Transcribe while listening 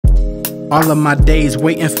All of my days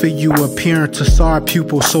waiting for you, appearing to saw a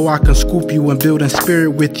pupil so I can scoop you and build in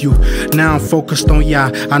spirit with you. Now I'm focused on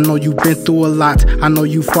YAH. I know you've been through a lot. I know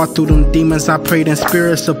you fought through them demons. I prayed in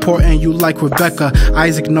spirit, supporting you like Rebekah.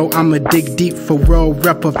 Isaac know I'ma dig deep for world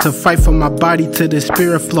rep up to fight for my body to the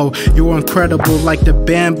spirit flow. You're incredible like the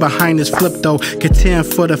band behind this flip though. Contend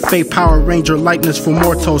for the fate, Power Ranger likeness for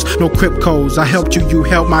mortals. No krypt codes. I helped you, you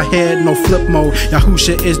held my head. No flip mode.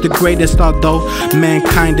 Yahusha is the greatest, although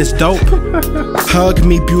mankind is dope. Hug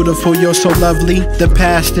me beautiful, you're so lovely. The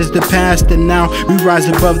past is the past and now we rise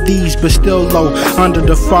above these, but still low. Under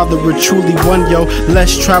the Father we're truly one, yo.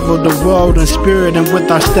 Let's travel the world in spirit and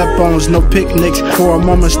with our step-ons. No picnics, for a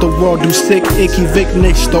moment the world do sick. Icky,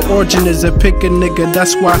 vick-ness, the origin is a pick a nigga.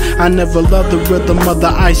 That's why I never loved the rhythm of the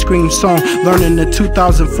ice cream song. Learning in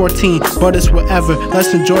 2014, but it's whatever.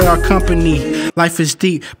 Let's enjoy our company. Life is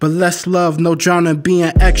deep, but less love. No drowning,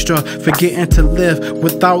 being extra. Forgetting to live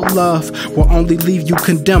without love will only leave you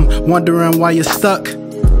condemned, wondering why you're stuck.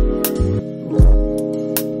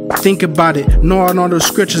 Think about it, knowing all those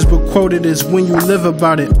scriptures, but quoted is when you live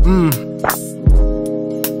about it.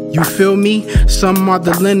 You feel me? Some are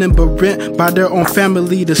the linen, but rent by their own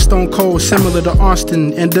family. The stone cold, similar to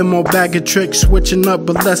Austin, and them old bag of tricks, switching up,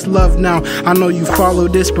 but less love now. I know you follow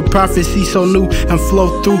this, but prophecy so new and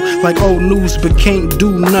flow through like old news, but can't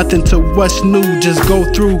do nothing to what's new. Just go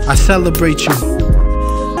through. I celebrate you.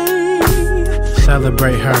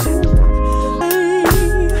 Celebrate her.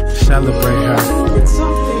 Celebrate her.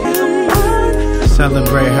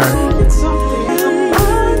 Celebrate her.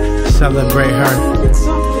 Celebrate her.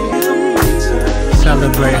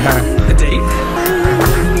 Celebrate her. A date?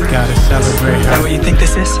 Gotta celebrate her. Is that what you think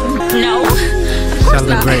this is? No. Of course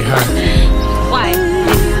Celebrate not. her. Why?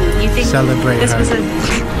 You think Celebrate this her. was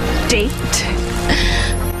a date?